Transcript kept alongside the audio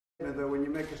Though, when you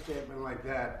make a statement like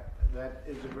that, that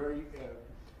is a very,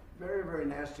 very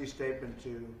nasty statement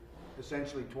to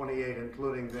essentially 28,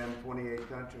 including them, 28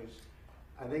 countries.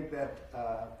 I think that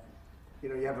you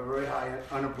have a very high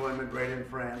unemployment rate in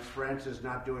France. France is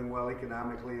not doing well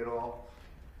economically at all.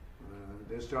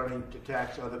 They're starting to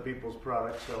tax other people's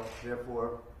products, so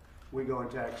therefore we go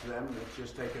and tax them. It's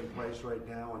just taking place right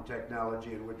now on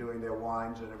technology, and we're doing their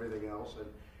wines and everything else. And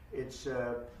it's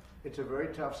a very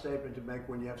tough statement to make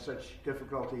when you have such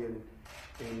difficulty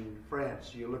in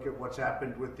France. You look at what's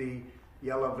happened with the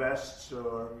yellow vests,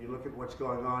 or you look at what's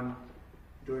going on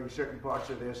during certain parts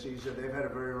of their season. They've had a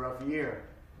very rough year.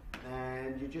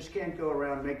 And you just can't go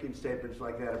around making statements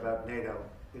like that about NATO.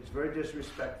 It's very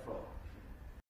disrespectful.